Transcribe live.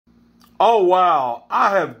Oh wow,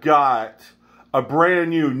 I have got a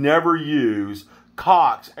brand new, never used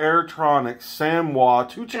Cox Airtronics Sanwa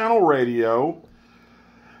 2-channel radio.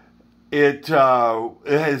 It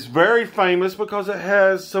is very famous because it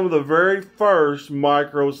has some of the very first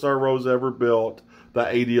micro servos ever built, the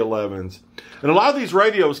 8011s. And a lot of these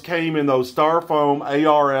radios came in those styrofoam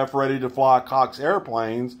ARF ready-to-fly Cox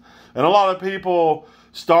airplanes. And a lot of people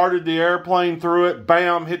started the airplane through it,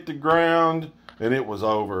 bam, hit the ground, and it was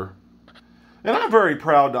over. And I'm very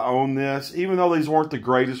proud to own this, even though these weren't the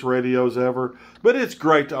greatest radios ever. But it's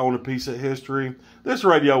great to own a piece of history. This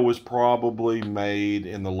radio was probably made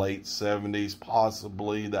in the late 70s,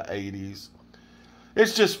 possibly the 80s.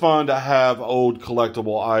 It's just fun to have old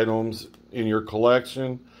collectible items in your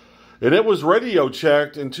collection. And it was radio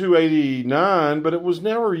checked in 289, but it was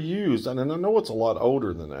never used. And I know it's a lot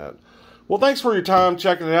older than that. Well, thanks for your time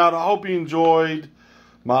checking it out. I hope you enjoyed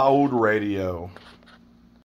my old radio.